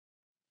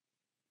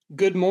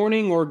Good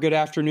morning or good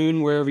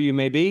afternoon, wherever you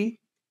may be.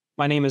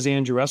 My name is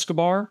Andrew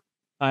Escobar.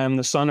 I am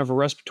the son of a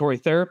respiratory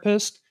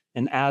therapist,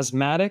 an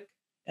asthmatic,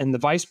 and the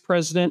vice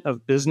president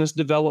of business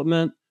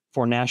development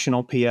for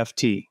National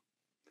PFT.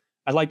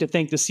 I'd like to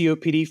thank the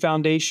COPD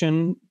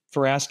Foundation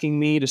for asking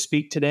me to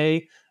speak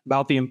today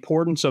about the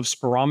importance of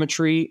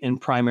spirometry in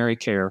primary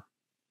care.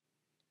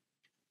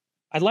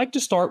 I'd like to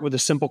start with a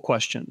simple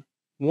question,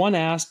 one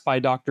asked by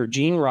Dr.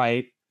 Gene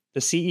Wright, the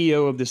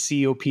CEO of the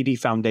COPD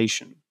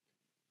Foundation.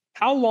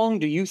 How long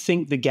do you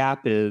think the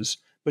gap is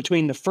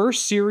between the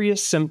first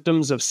serious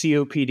symptoms of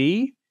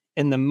COPD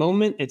and the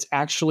moment it's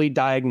actually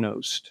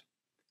diagnosed?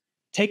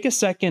 Take a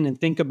second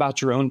and think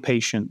about your own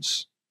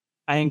patients.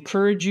 I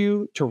encourage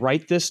you to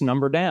write this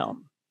number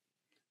down.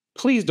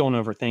 Please don't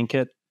overthink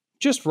it.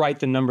 Just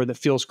write the number that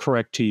feels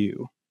correct to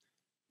you.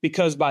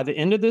 Because by the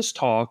end of this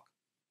talk,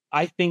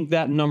 I think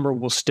that number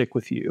will stick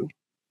with you.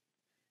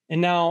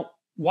 And now,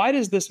 why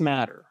does this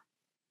matter?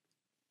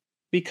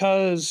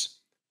 Because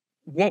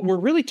what we're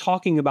really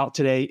talking about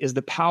today is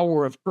the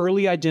power of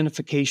early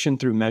identification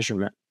through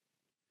measurement.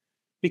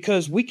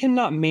 Because we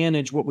cannot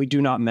manage what we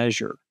do not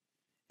measure.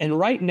 And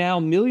right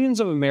now, millions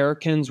of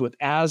Americans with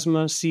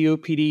asthma,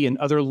 COPD, and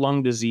other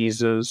lung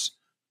diseases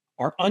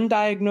are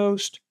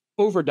undiagnosed,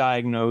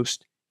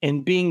 overdiagnosed,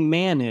 and being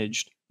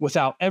managed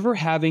without ever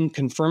having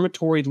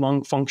confirmatory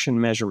lung function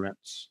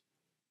measurements.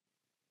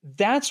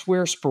 That's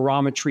where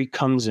spirometry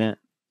comes in.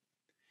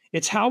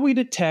 It's how we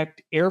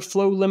detect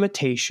airflow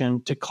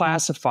limitation to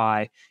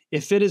classify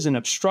if it is an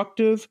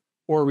obstructive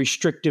or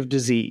restrictive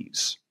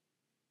disease.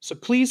 So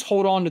please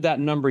hold on to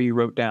that number you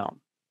wrote down.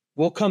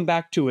 We'll come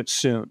back to it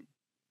soon.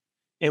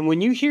 And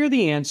when you hear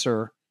the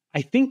answer,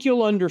 I think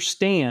you'll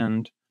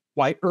understand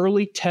why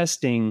early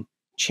testing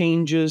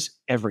changes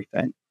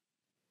everything.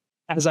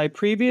 As I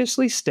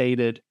previously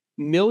stated,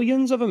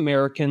 millions of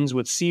Americans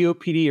with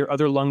COPD or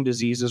other lung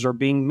diseases are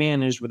being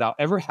managed without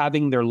ever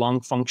having their lung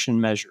function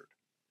measured.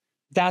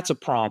 That's a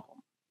problem.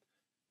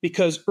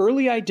 Because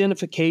early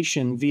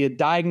identification via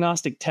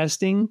diagnostic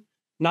testing,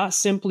 not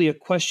simply a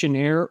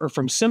questionnaire or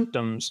from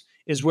symptoms,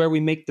 is where we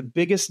make the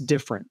biggest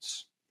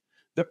difference.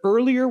 The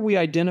earlier we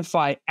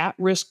identify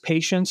at-risk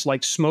patients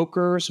like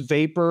smokers,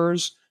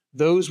 vapors,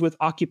 those with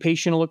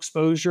occupational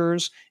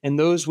exposures, and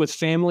those with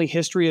family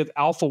history of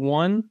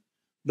alpha-1,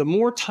 the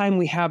more time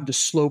we have to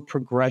slow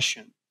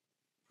progression,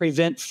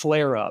 prevent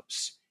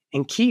flare-ups,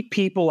 and keep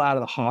people out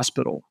of the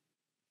hospital.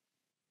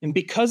 And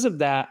because of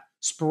that,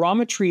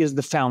 spirometry is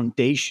the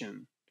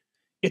foundation.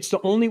 It's the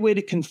only way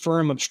to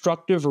confirm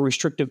obstructive or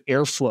restrictive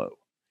airflow.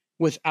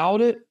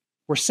 Without it,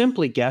 we're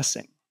simply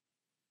guessing.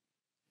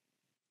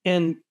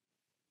 And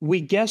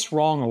we guess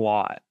wrong a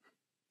lot.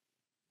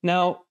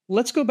 Now,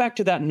 let's go back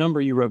to that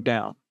number you wrote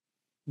down.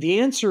 The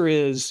answer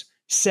is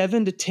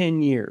 7 to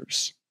 10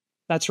 years.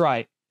 That's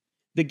right.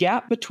 The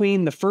gap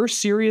between the first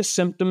serious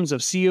symptoms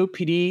of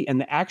COPD and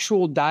the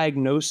actual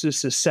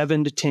diagnosis is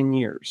 7 to 10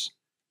 years,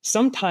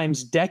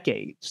 sometimes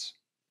decades.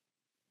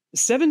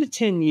 7 to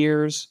 10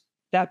 years,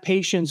 that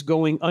patient's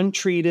going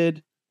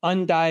untreated,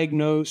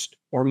 undiagnosed,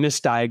 or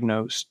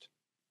misdiagnosed.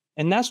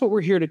 And that's what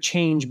we're here to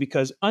change,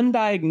 because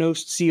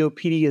undiagnosed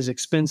COPD is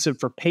expensive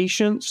for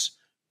patients,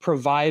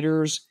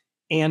 providers,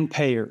 and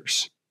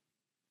payers.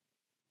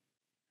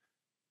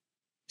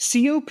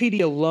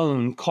 COPD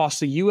alone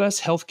costs the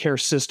U.S. healthcare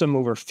system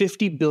over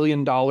 $50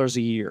 billion a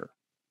year.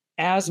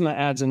 Asthma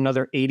adds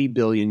another $80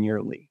 billion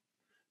yearly.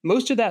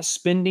 Most of that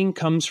spending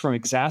comes from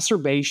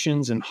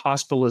exacerbations and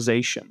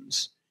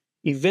hospitalizations,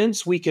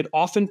 events we could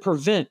often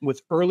prevent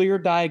with earlier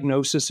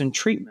diagnosis and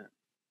treatment.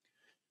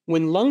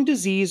 When lung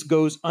disease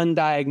goes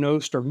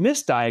undiagnosed or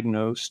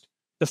misdiagnosed,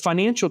 the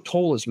financial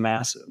toll is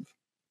massive.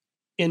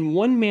 In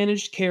one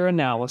managed care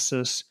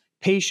analysis,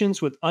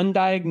 patients with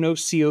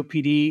undiagnosed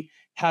COPD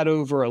had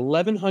over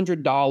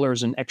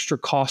 $1,100 in extra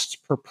costs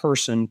per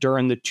person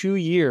during the 2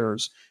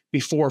 years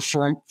before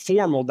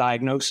formal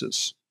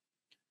diagnosis,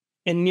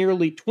 and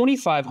nearly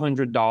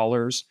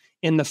 $2,500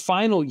 in the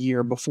final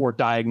year before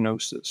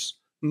diagnosis,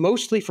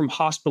 mostly from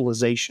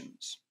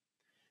hospitalizations.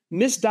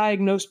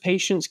 Misdiagnosed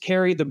patients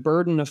carry the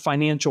burden of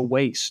financial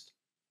waste,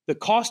 the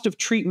cost of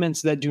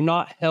treatments that do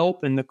not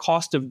help, and the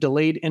cost of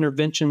delayed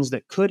interventions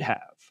that could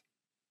have.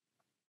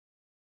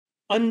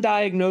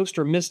 Undiagnosed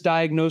or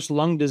misdiagnosed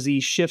lung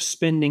disease shifts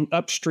spending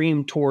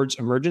upstream towards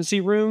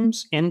emergency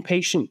rooms,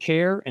 inpatient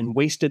care, and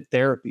wasted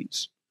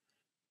therapies.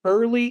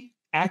 Early,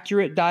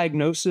 accurate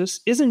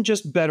diagnosis isn't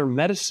just better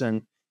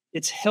medicine,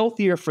 it's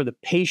healthier for the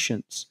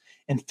patients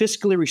and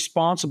fiscally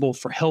responsible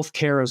for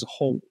healthcare as a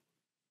whole.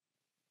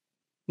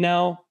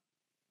 Now,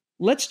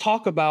 let's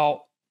talk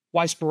about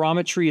why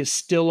spirometry is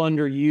still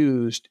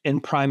underused in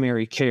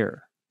primary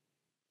care.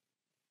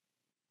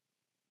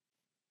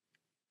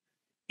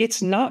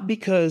 It's not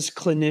because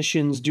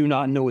clinicians do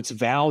not know its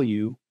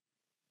value.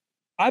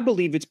 I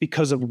believe it's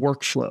because of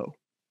workflow.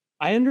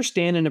 I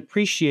understand and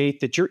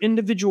appreciate that your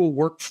individual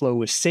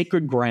workflow is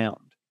sacred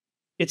ground.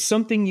 It's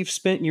something you've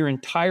spent your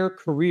entire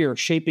career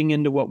shaping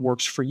into what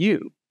works for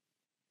you.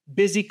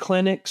 Busy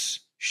clinics,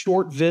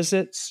 short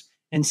visits,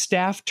 and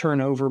staff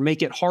turnover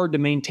make it hard to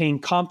maintain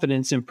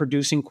confidence in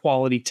producing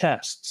quality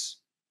tests.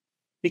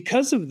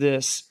 Because of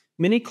this,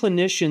 many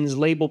clinicians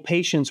label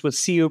patients with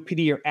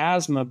COPD or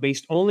asthma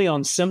based only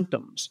on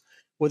symptoms,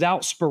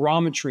 without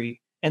spirometry,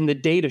 and the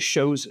data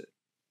shows it.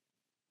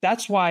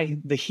 That's why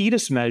the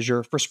HEDIS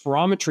measure for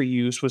spirometry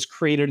use was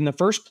created in the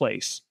first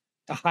place,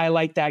 to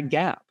highlight that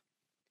gap.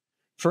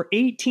 For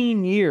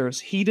 18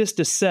 years, HEDIS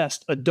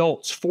assessed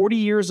adults 40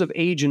 years of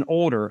age and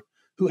older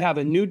who have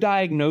a new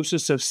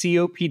diagnosis of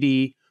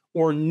COPD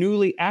or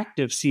newly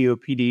active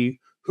COPD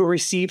who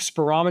receive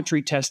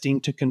spirometry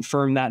testing to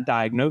confirm that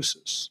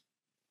diagnosis.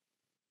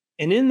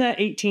 And in that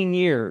 18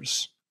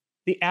 years,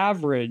 the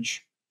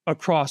average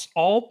across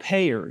all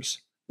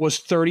payers was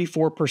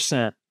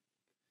 34%.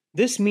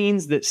 This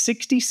means that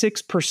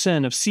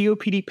 66% of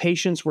COPD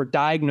patients were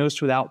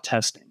diagnosed without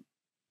testing.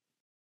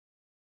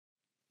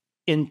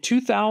 In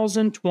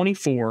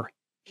 2024,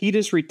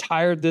 HEDIS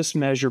retired this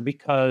measure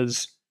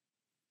because,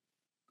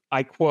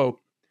 I quote,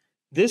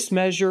 "This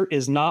measure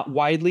is not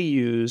widely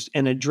used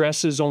and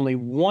addresses only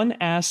one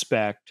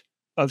aspect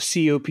of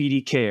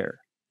COPD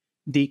care,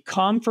 the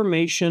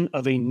confirmation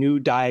of a new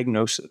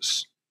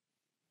diagnosis."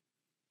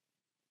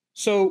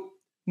 So,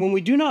 when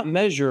we do not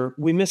measure,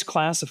 we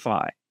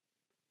misclassify.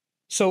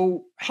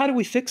 So, how do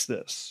we fix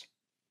this?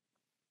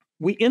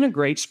 We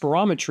integrate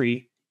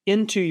spirometry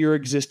into your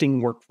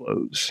existing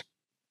workflows.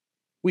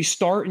 We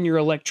start in your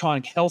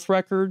electronic health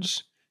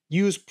records,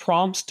 use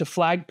prompts to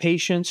flag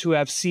patients who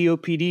have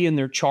COPD in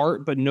their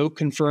chart but no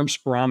confirmed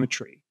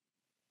spirometry.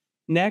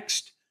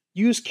 Next,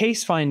 use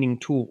case-finding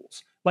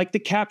tools like the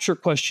capture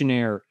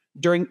questionnaire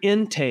during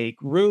intake,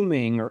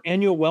 rooming, or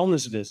annual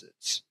wellness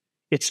visits.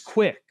 It's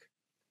quick.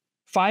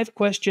 5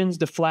 questions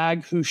to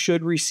flag who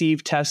should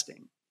receive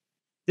testing.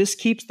 This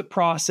keeps the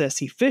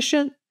process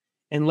efficient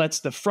and lets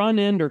the front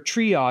end or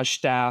triage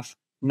staff,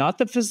 not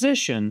the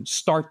physician,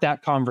 start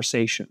that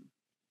conversation.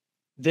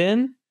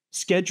 Then,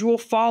 schedule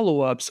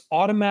follow-ups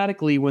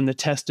automatically when the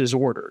test is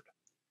ordered.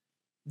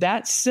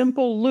 That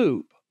simple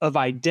loop of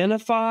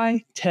identify,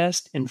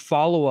 test, and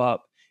follow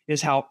up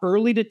is how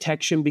early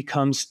detection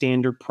becomes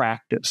standard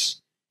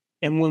practice.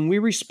 And when we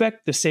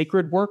respect the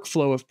sacred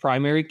workflow of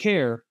primary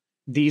care,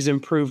 these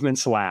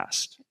improvements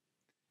last.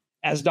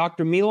 As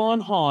Dr.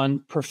 Milan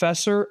Hahn,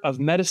 professor of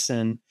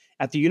medicine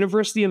at the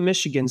University of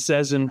Michigan,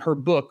 says in her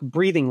book,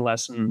 Breathing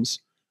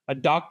Lessons, A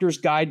Doctor's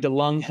Guide to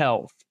Lung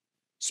Health,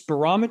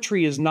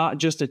 spirometry is not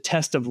just a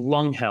test of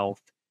lung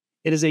health,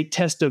 it is a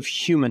test of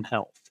human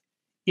health.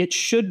 It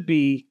should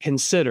be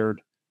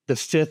considered the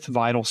 5th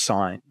vital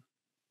sign.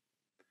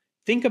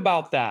 Think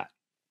about that.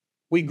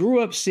 We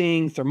grew up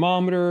seeing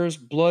thermometers,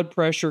 blood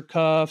pressure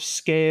cuffs,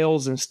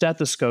 scales, and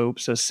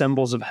stethoscopes as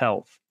symbols of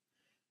health.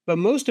 But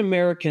most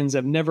Americans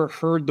have never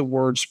heard the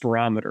word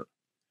spirometer.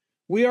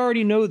 We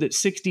already know that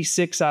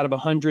 66 out of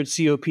 100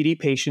 COPD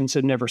patients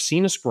have never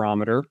seen a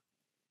spirometer.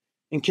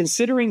 And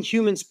considering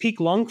humans' peak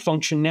lung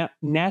function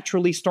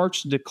naturally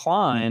starts to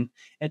decline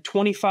at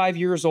 25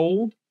 years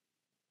old,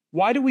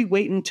 why do we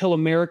wait until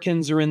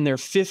Americans are in their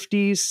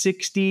 50s,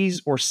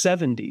 60s, or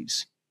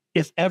 70s,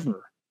 if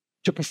ever,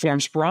 to perform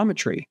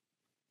spirometry?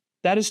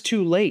 That is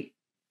too late.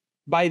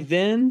 By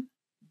then,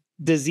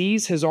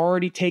 disease has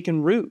already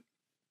taken root.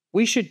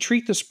 We should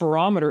treat the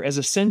spirometer as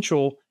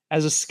essential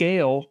as a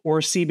scale or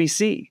a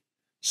CBC,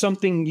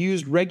 something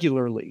used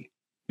regularly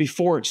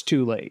before it's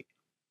too late.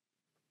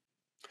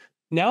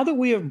 Now that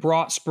we have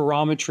brought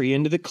spirometry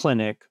into the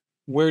clinic,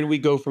 where do we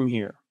go from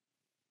here?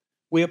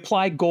 We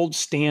apply gold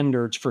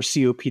standards for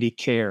COPD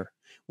care.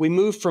 We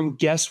move from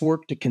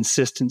guesswork to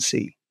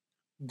consistency.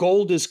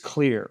 Gold is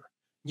clear.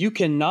 You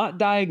cannot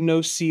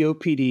diagnose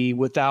COPD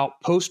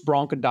without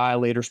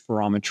post-bronchodilator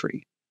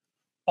spirometry.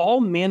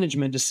 All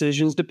management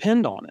decisions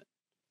depend on it.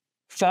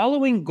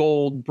 Following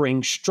gold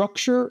brings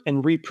structure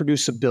and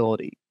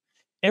reproducibility.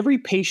 Every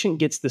patient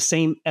gets the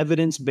same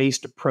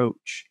evidence-based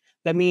approach.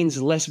 That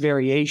means less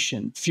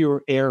variation,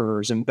 fewer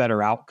errors, and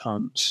better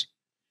outcomes.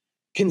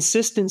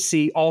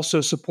 Consistency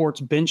also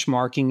supports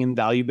benchmarking and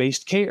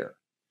value-based care.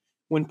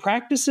 When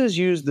practices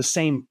use the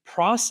same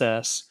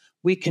process,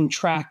 we can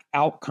track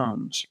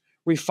outcomes,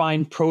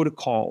 refine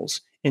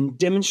protocols, and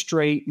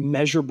demonstrate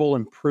measurable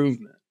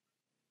improvement.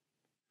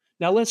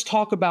 Now let's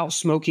talk about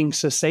smoking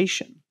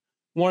cessation.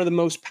 One of the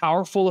most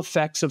powerful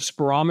effects of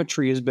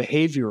spirometry is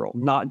behavioral,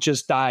 not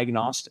just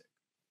diagnostic.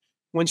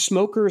 When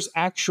smokers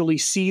actually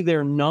see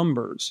their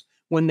numbers,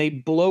 when they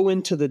blow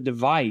into the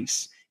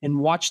device and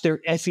watch their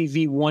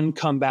FEV1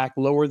 come back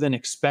lower than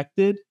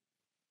expected,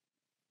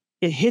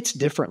 it hits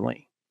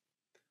differently.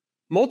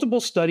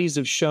 Multiple studies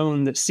have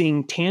shown that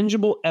seeing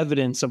tangible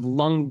evidence of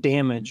lung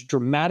damage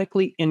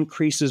dramatically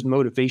increases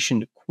motivation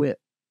to quit.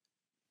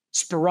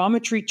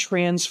 Spirometry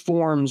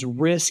transforms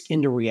risk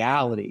into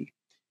reality.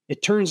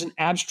 It turns an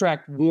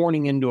abstract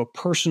warning into a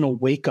personal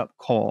wake-up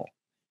call.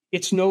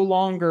 It's no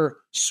longer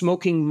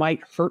smoking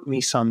might hurt me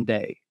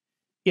someday.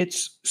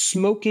 It's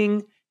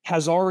smoking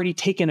has already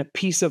taken a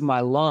piece of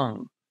my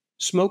lung.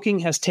 Smoking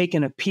has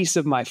taken a piece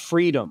of my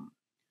freedom.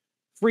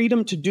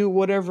 Freedom to do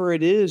whatever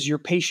it is your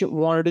patient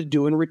wanted to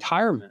do in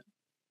retirement,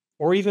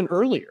 or even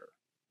earlier.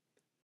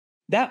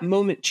 That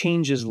moment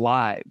changes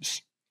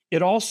lives.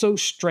 It also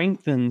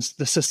strengthens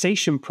the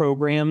cessation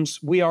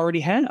programs we already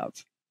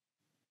have.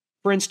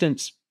 For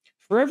instance,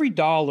 for every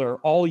dollar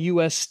all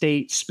U.S.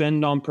 states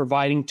spend on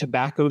providing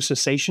tobacco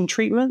cessation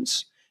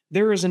treatments,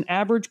 there is an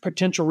average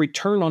potential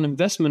return on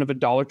investment of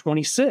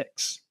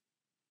 $1.26.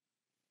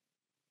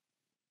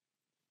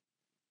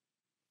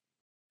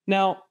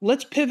 Now,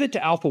 let's pivot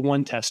to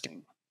alpha-1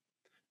 testing,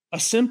 a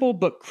simple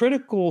but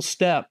critical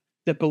step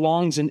that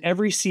belongs in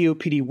every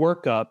COPD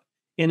workup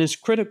and is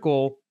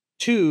critical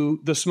to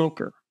the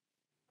smoker.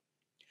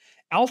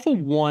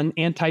 Alpha-1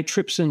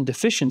 antitrypsin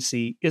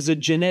deficiency is a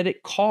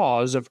genetic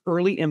cause of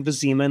early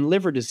emphysema and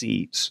liver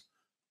disease,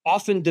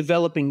 often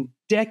developing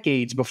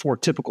decades before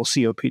typical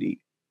COPD.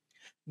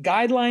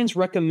 Guidelines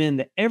recommend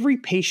that every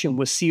patient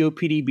with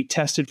COPD be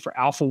tested for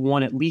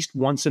alpha-1 at least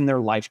once in their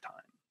lifetime.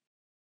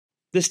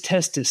 This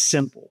test is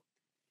simple.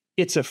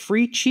 It's a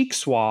free cheek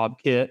swab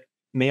kit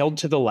mailed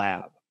to the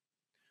lab.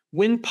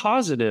 When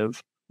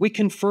positive, we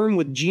confirm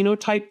with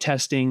genotype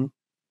testing,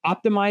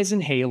 optimize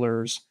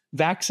inhalers,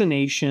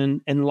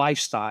 vaccination, and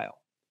lifestyle.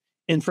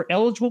 And for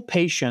eligible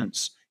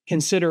patients,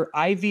 consider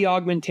IV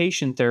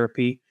augmentation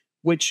therapy,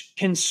 which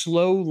can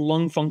slow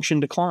lung function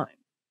decline.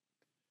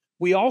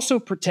 We also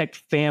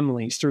protect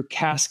families through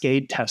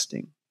cascade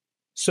testing,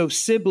 so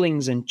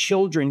siblings and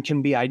children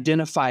can be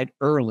identified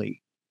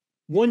early.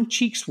 One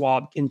cheek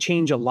swab can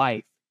change a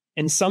life,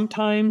 and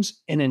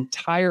sometimes an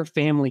entire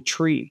family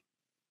tree.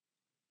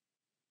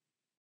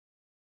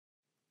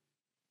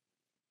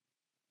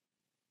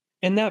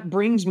 And that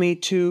brings me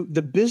to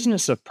the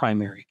business of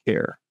primary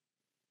care.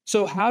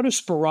 So how do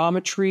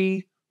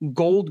spirometry,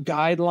 GOLD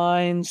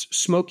guidelines,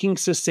 smoking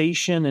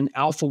cessation, and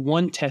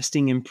alpha-1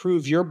 testing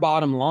improve your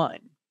bottom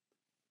line?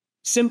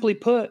 Simply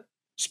put,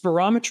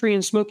 spirometry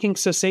and smoking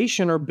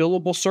cessation are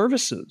billable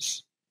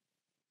services.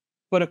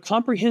 But a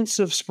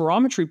comprehensive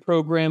spirometry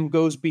program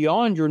goes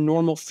beyond your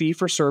normal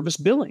fee-for-service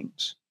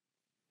billings.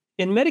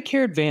 In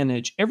Medicare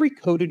Advantage, every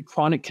coded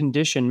chronic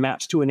condition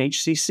maps to an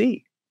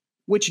HCC,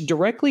 which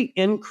directly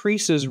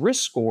increases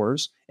risk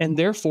scores and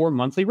therefore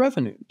monthly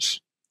revenues.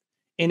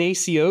 In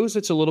ACOs,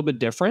 it's a little bit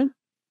different.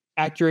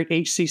 Accurate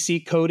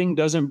HCC coding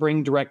doesn't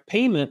bring direct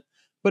payment,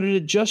 but it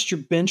adjusts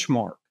your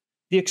benchmark,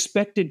 the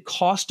expected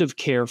cost of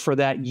care for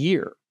that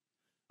year.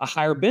 A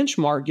higher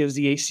benchmark gives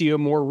the ACO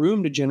more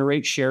room to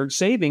generate shared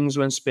savings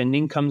when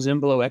spending comes in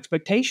below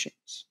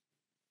expectations.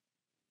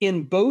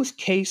 In both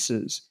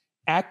cases,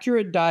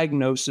 accurate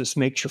diagnosis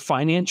makes your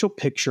financial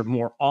picture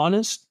more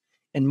honest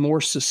and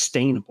more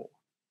sustainable.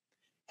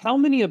 How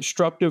many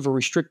obstructive or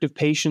restrictive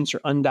patients are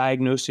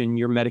undiagnosed in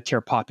your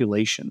Medicare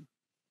population?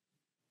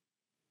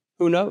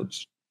 Who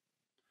knows?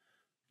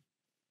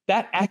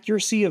 That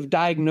accuracy of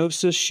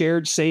diagnosis,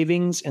 shared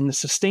savings, and the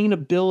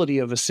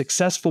sustainability of a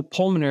successful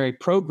pulmonary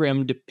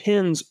program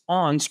depends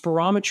on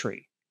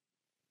spirometry.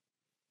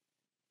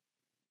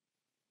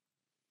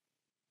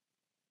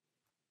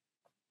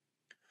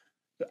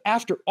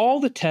 After all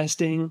the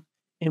testing,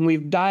 and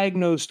we've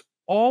diagnosed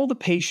all the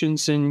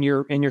patients in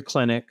your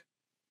clinic,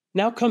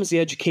 now comes the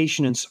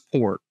education and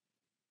support.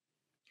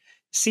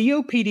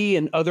 COPD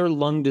and other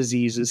lung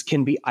diseases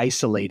can be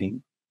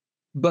isolating,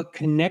 but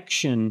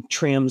connection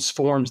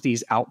transforms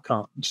these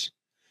outcomes.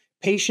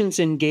 Patients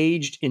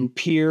engaged in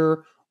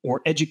peer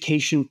or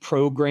education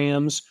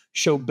programs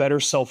show better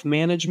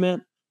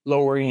self-management,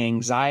 lowering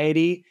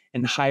anxiety,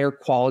 and higher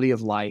quality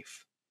of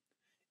life.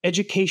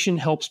 Education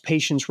helps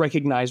patients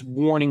recognize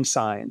warning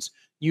signs,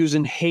 use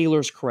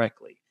inhalers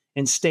correctly,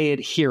 and stay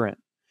adherent,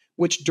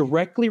 which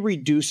directly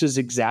reduces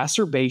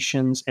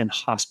exacerbations and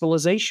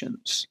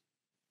hospitalizations.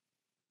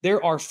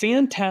 There are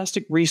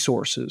fantastic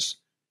resources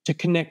to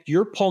connect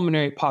your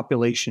pulmonary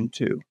population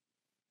to.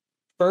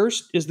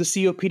 First is the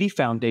COPD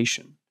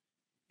Foundation.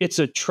 It's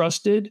a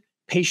trusted,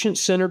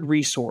 patient-centered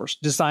resource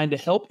designed to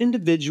help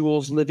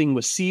individuals living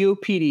with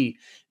COPD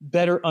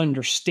better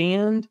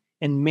understand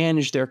and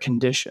manage their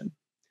condition.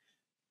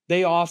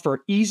 They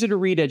offer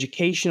easy-to-read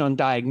education on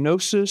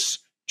diagnosis,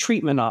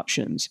 treatment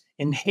options,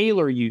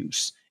 inhaler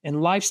use,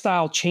 and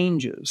lifestyle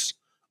changes,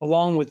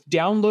 along with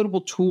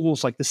downloadable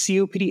tools like the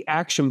COPD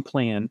Action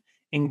Plan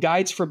and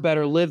Guides for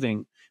Better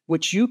Living,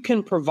 which you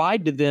can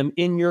provide to them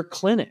in your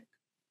clinic.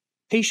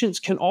 Patients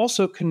can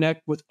also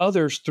connect with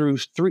others through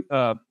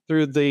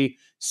the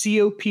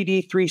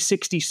COPD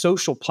 360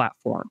 social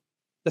platform,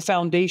 the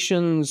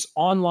Foundation's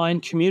online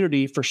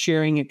community for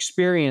sharing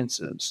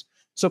experiences,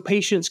 so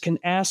patients can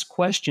ask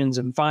questions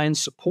and find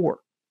support.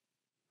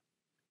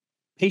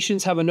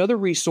 Patients have another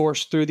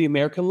resource through the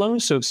American Lung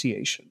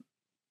Association.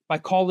 By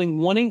calling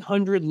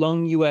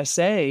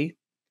 1-800-LUNG-USA,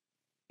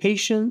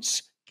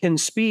 patients can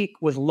speak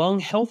with lung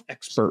health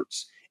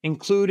experts,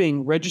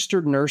 including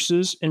registered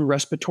nurses and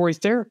respiratory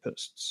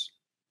therapists.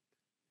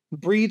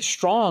 Breathe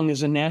Strong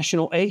is a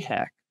national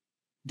AHAC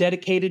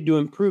dedicated to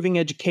improving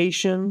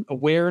education,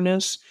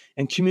 awareness,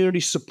 and community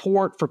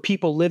support for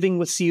people living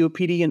with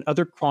COPD and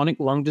other chronic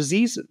lung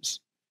diseases.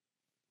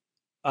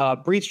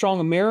 Breathe Strong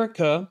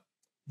America,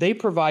 They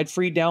provide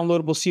free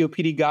downloadable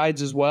COPD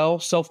guides as well,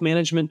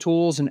 self-management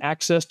tools, and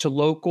access to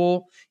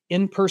local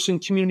in-person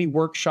community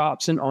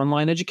workshops and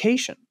online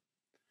education.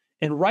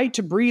 And Right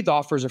to Breathe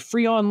offers a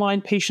free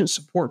online patient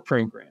support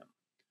program,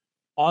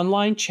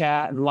 online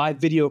chat, and live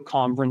video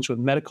conference with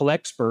medical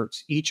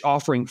experts, each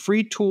offering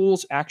free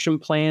tools, action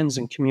plans,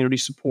 and community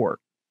support.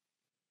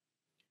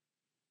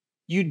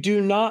 You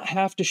do not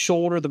have to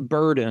shoulder the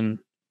burden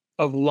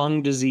of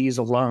lung disease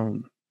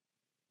alone.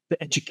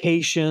 The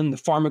education, the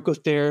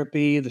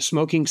pharmacotherapy, the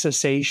smoking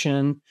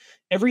cessation,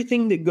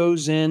 everything that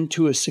goes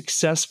into a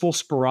successful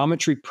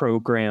spirometry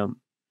program.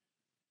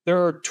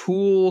 There are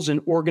tools and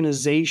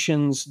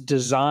organizations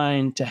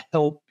designed to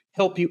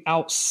help you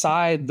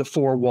outside the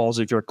four walls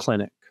of your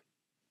clinic.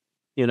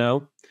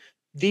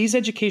 These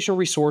educational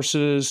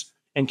resources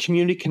and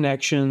community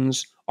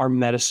connections are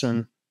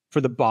medicine for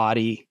the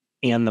body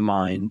and the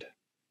mind.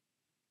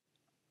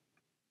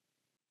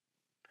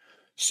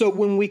 So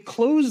when we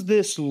close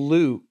this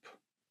loop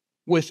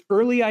with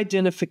early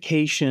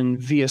identification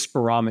via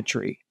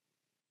spirometry,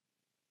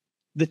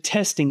 the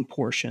testing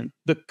portion,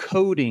 the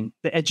coding,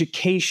 the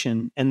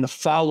education, and the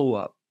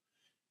follow-up,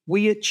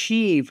 we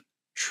achieve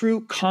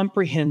true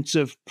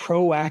comprehensive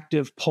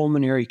proactive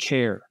pulmonary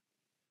care.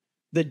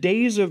 The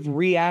days of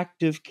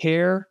reactive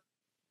care,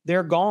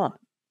 they're gone.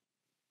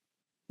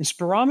 And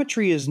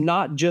spirometry is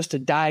not just a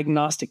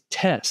diagnostic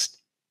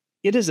test.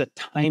 It is a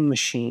time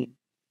machine.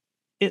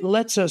 It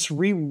lets us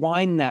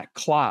rewind that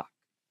clock,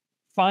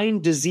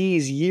 find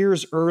disease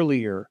years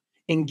earlier,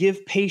 and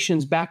give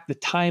patients back the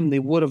time they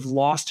would have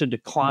lost to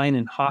decline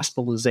in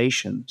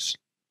hospitalizations.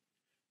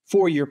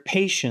 For your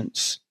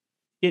patients,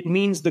 it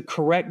means the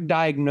correct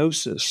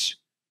diagnosis,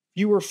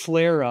 fewer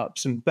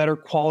flare-ups, and better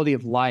quality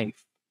of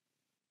life.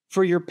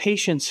 For your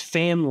patients'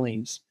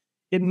 families,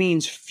 it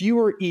means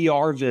fewer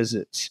ER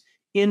visits,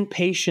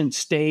 inpatient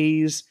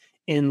stays,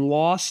 and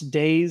lost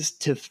days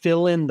to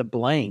fill in the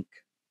blank.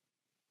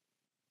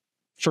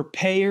 For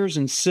payers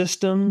and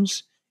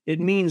systems, it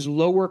means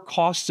lower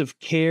costs of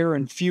care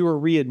and fewer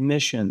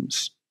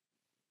readmissions.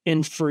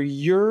 And for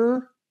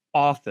your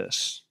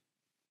office,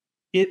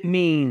 it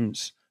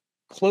means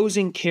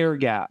closing care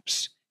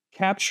gaps,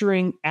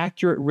 capturing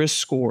accurate risk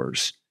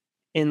scores,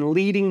 and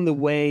leading the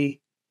way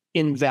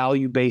in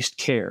value-based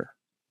care.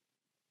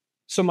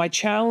 So my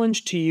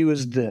challenge to you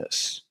is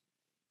this.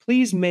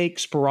 Please make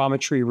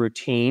spirometry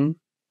routine.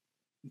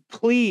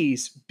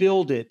 Please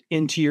build it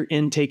into your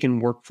intake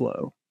and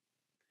workflow.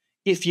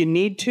 If you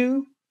need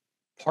to,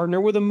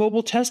 partner with a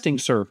mobile testing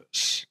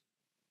service.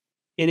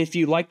 And if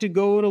you'd like to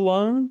go it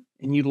alone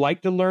and you'd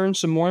like to learn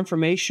some more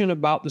information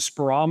about the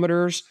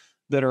spirometers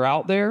that are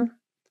out there,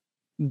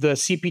 the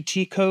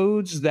CPT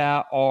codes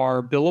that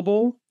are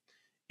billable,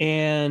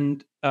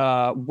 and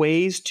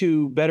ways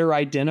to better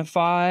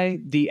identify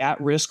the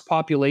at-risk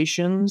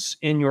populations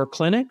in your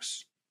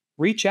clinics,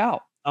 reach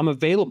out. I'm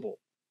available.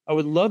 I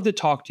would love to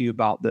talk to you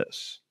about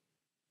this.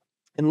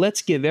 And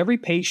let's give every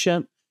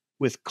patient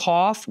with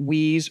cough,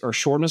 wheeze, or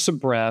shortness of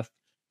breath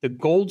the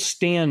gold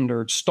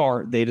standard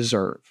start they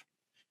deserve.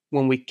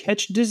 When we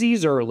catch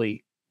disease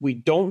early, we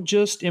don't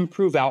just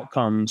improve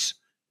outcomes,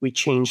 we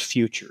change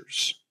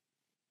futures.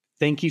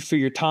 Thank you for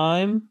your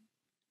time.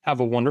 Have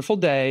a wonderful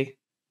day,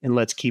 and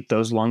let's keep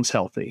those lungs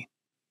healthy.